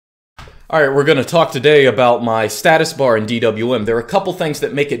All right, we're going to talk today about my status bar in DWM. There are a couple things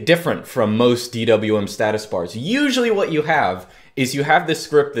that make it different from most DWM status bars. Usually what you have is you have this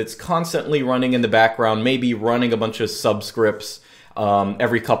script that's constantly running in the background, maybe running a bunch of subscripts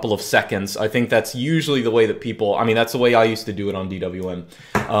every couple of seconds. I think that's usually the way that people, that's the way I used to do it on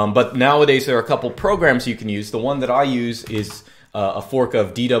DWM. But nowadays there are a couple programs you can use. The one that I use is a fork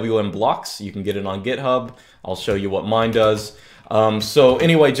of dwmblocks. You can get it on GitHub. I'll show you what mine does. So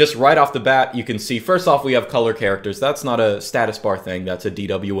anyway, just right off the bat, you can see, first off, we have color characters. That's not a status bar thing. That's a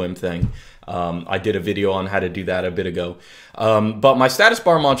DWM thing. I did a video on how to do that a bit ago. But my status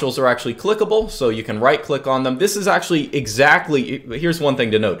bar modules are actually clickable, so you can right-click on them. This is actually exactly, here's one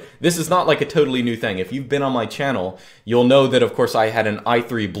thing to note. This is not like a totally new thing. If you've been on my channel, you'll know that, of course, I had an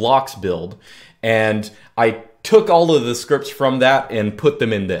i3 blocks build, and I took all of the scripts from that and put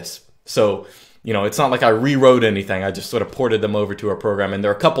them in this. So, you know, it's not like I rewrote anything. I just sort of ported them over to a program, and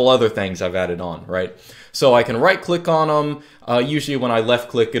there are a couple other things I've added on, right? So I can right-click on them. Usually when I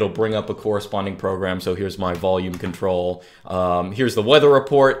left-click, it'll bring up a corresponding program. So here's my volume control. Here's the weather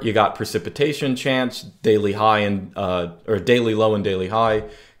report. You got precipitation chance, daily high and or daily low and daily high.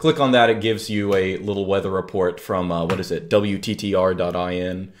 Click on that. It gives you a little weather report from what is it?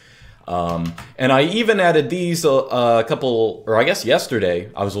 WTTR.in. And I even added these a couple, or I guess yesterday.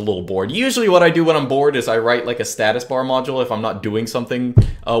 I was a little bored. Usually what I do when I'm bored is I write like a status bar module. If I'm not doing something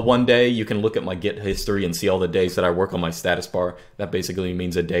one day, you can look at my Git history and see all the days that I work on my status bar. That basically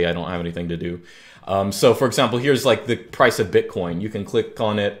means a day I don't have anything to do. So for example, here's like the price of Bitcoin. You can click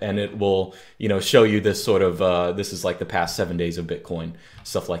on it and it will, you know, show you this sort of, this is like the past 7 days of Bitcoin,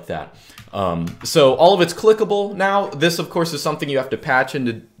 stuff like that. So all of it's clickable now. This of course is something you have to patch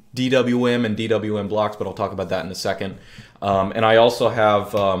into DWM and DWM blocks, but I'll talk about that in a second. And I also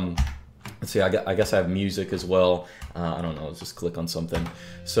have, let's see, I guess I have music as well. I don't know, let's just click on something.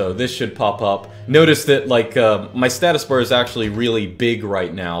 So this should pop up. Notice that like my status bar is actually really big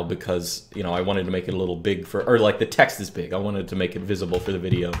right now because, you know, I wanted to make it a little big for, or like the text is big. I wanted to make it visible for the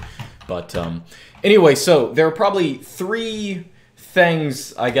video. But anyway, so there are probably 3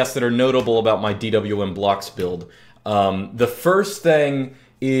 things, I guess, that are notable about my DWM blocks build. The first thing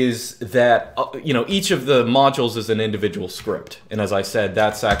is that, you know, each of the modules is an individual script. And as I said,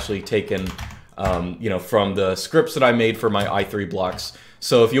 that's actually taken, you know, from the scripts that I made for my i3 blocks.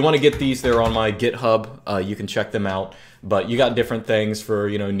 So if you want to get these, they're on my GitHub. You can check them out. But you got different things for,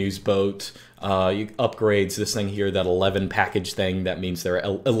 you know, Newsboat, upgrades, this thing here, that 11 package thing. That means there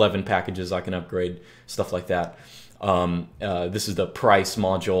are 11 packages I can upgrade, stuff like that. This is the price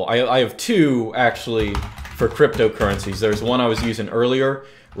module. I have 2 actually for cryptocurrencies. There's one I was using earlier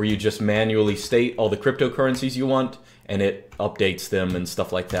where you just manually state all the cryptocurrencies you want and it updates them and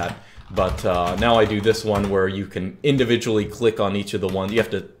stuff like that. But now I do this one where you can individually click on each of the ones. You have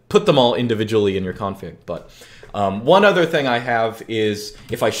to put them all individually in your config. But one other thing I have is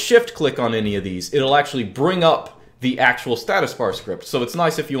if I shift click on any of these, it'll actually bring up the actual status bar script. So it's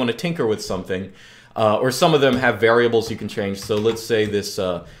nice if you want to tinker with something. Or some of them have variables you can change. So let's say this,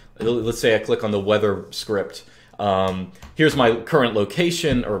 let's say I click on the weather script. Here's my current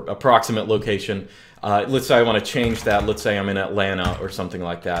location or approximate location. Let's say I want to change that. Let's say I'm in Atlanta or something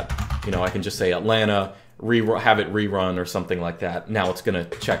like that. You know, I can just say Atlanta, have it rerun or something like that. Now it's going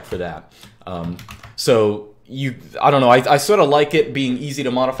to check for that. So I don't know, I sort of like it being easy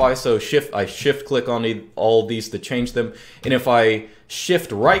to modify, so I shift click on all these to change them, and if I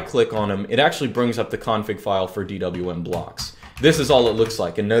shift right click on them, it actually brings up the config file for DWM blocks. This is all it looks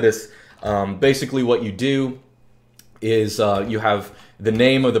like, and notice basically what you do is you have the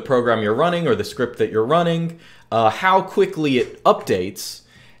name of the program you're running or the script that you're running, how quickly it updates,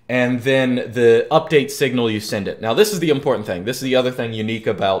 and then the update signal you send it. Now this is the important thing. This is the other thing unique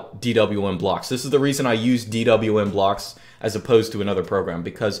about DWM blocks. This is the reason I use DWM blocks as opposed to another program,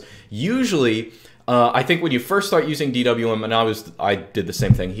 because usually I think when you first start using DWM, and I did the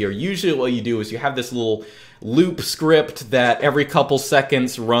same thing here, usually what you do is you have this little loop script that every couple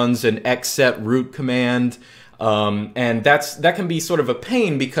seconds runs an xset root command, and that can be sort of a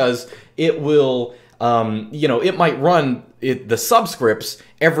pain because it will, you know, it might run the subscripts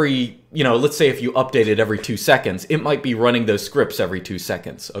every, you know, let's say if you update it every 2 seconds, it might be running those scripts every 2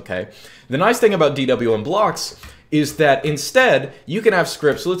 seconds, okay? The nice thing about DWM blocks is that instead you can have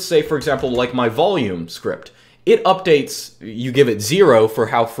scripts, let's say for example like my volume script. It updates, you give it 0 for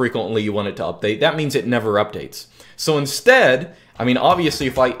how frequently you want it to update. That means it never updates. So instead, I mean obviously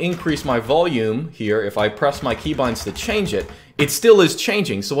if I increase my volume here, if I press my keybinds to change it, it still is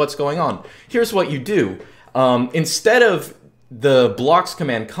changing. So what's going on? Here's what you do. Instead of the blocks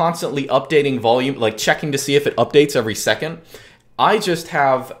command constantly updating volume, like checking to see if it updates every second, I just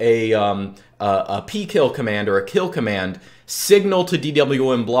have a pkill command or a kill command signal to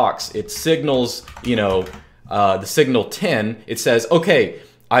dwmblocks. It signals, you know, the signal 10. It says, okay,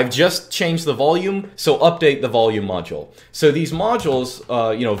 I've just changed the volume, so update the volume module. So these modules,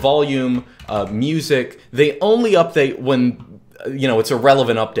 you know, volume, music, they only update when, you know, it's a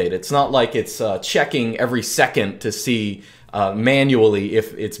relevant update. It's not like it's checking every second to see manually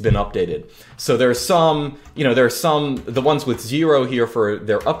if it's been updated. So there's some, you know, there's some, the ones with 0 here for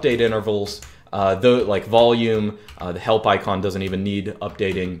their update intervals, like volume, the help icon doesn't even need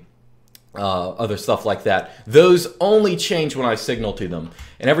updating. Other stuff like that. Those only change when I signal to them.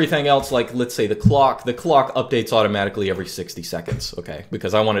 And everything else, like let's say the clock updates automatically every 60 seconds, okay?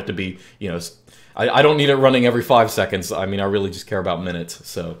 Because I want it to be, you know, I don't need it running every 5 seconds. I mean, I really just care about minutes.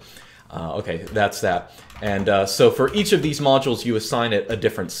 So, okay, that's that. And so for each of these modules, you assign it a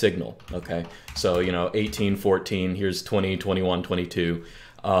different signal, okay? So, you know, 18, 14, here's 20, 21, 22.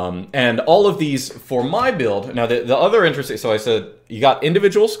 And all of these for my build, now the other interesting, so I said you got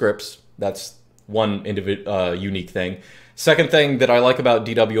individual scripts. That's one unique thing. Second thing that I like about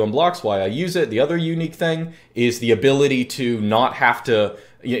dwmblocks, why I use it, the other unique thing is the ability to not have to,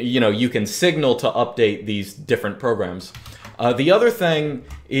 you know, you can signal to update these different programs. The other thing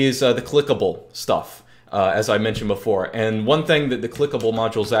is the clickable stuff, as I mentioned before. And one thing that the clickable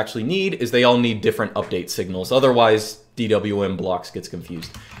modules actually need is they all need different update signals. Otherwise, dwmblocks gets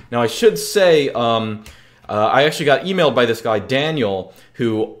confused. Now, I should say, I actually got emailed by this guy, Daniel,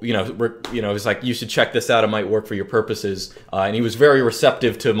 who, you know, was like, you should check this out. It might work for your purposes. And he was very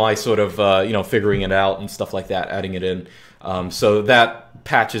receptive to my sort of, you know, figuring it out and stuff like that, adding it in. So that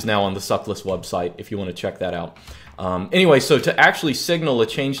patch is now on the Suckless website if you want to check that out. Anyway, so to actually signal a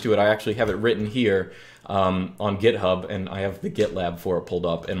change to it, I actually have it written here on GitHub, and I have the GitLab for it pulled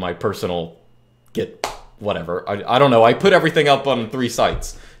up, and my personal Git whatever. I don't know. I put everything up on 3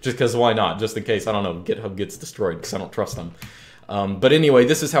 sites just because why not? Just in case, I don't know, GitHub gets destroyed because I don't trust them. But anyway,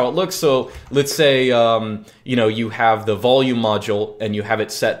 this is how it looks. So let's say, you know, you have the volume module and you have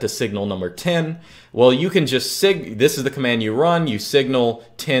it set to signal number 10. Well, you can just this is the command you run. You signal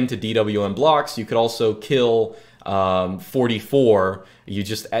 10 to dwmblocks. You could also kill 44. You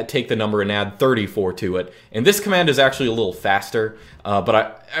just take the number and add 34 to it. And this command is actually a little faster,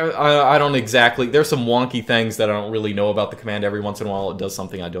 but I don't exactly, there's some wonky things that I don't really know about the command. Every once in a while it does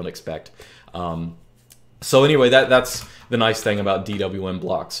something I don't expect. So anyway, that's the nice thing about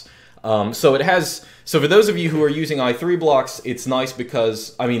dwmblocks. So for those of you who are using i3 blocks, it's nice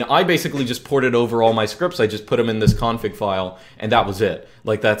because, I mean, I basically just ported over all my scripts. I just put them in this config file, and that was it.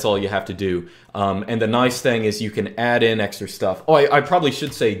 Like, that's all you have to do. And the nice thing is you can add in extra stuff. Oh, I probably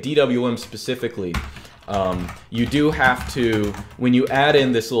should say DWM specifically. You do have to, when you add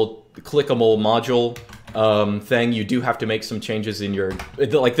in this little clickable module thing, you do have to make some changes in your,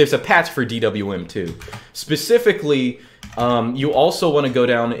 like there's a patch for DWM too. Specifically, you also want to go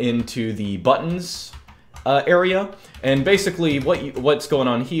down into the buttons area, and basically what's going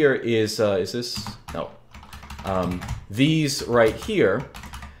on here is this? No. These right here,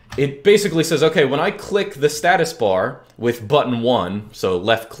 it basically says, okay, when I click the status bar with button 1, so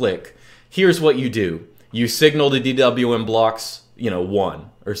left click, here's what you do. You signal the dwmblocks, you know, 1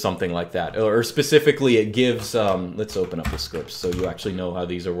 or something like that. Or specifically it gives, let's open up the scripts so you actually know how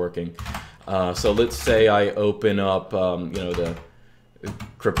these are working. So let's say I open up, you know, the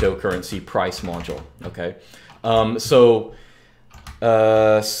cryptocurrency price module, okay?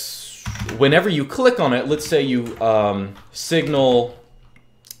 Whenever you click on it, let's say you signal,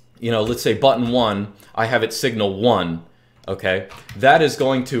 you know, let's say button 1, I have it signal 1, okay? That is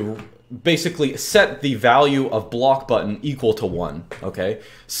going to basically set the value of block button equal to 1, okay?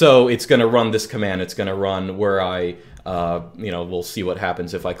 So it's going to run this command. It's going to run where I, you know, we'll see what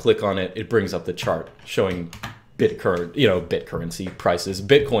happens. If I click on it, it brings up the chart showing Bitcoin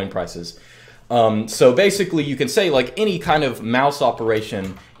prices. So basically you can say like any kind of mouse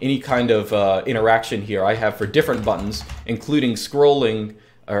operation, any kind of interaction here I have for different buttons, including scrolling,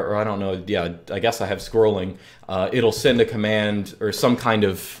 or I don't know, yeah, I guess I have scrolling. It'll send a command or some kind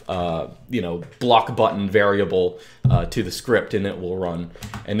of, you know, block button variable to the script, and it will run.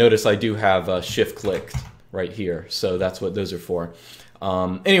 And notice I do have shift clicked right here, so that's what those are for.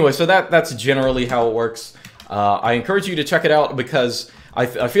 Anyway, so that's generally how it works. I encourage you to check it out because I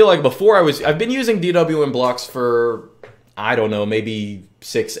feel like before I've been using dwmblocks for, I don't know, maybe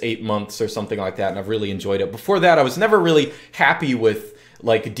 6-8 months or something like that, and I've really enjoyed it. Before that, I was never really happy with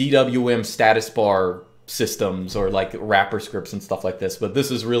like DWM status bar systems or like wrapper scripts and stuff like this, but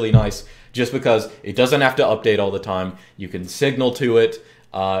this is really nice just because it doesn't have to update all the time. You can signal to it.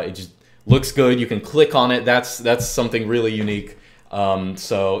 It just looks good. You can click on it. That's something really unique.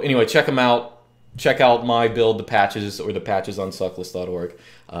 So anyway, check them out. Check out my build, the patches, or the patches on suckless.org.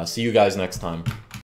 See you guys next time.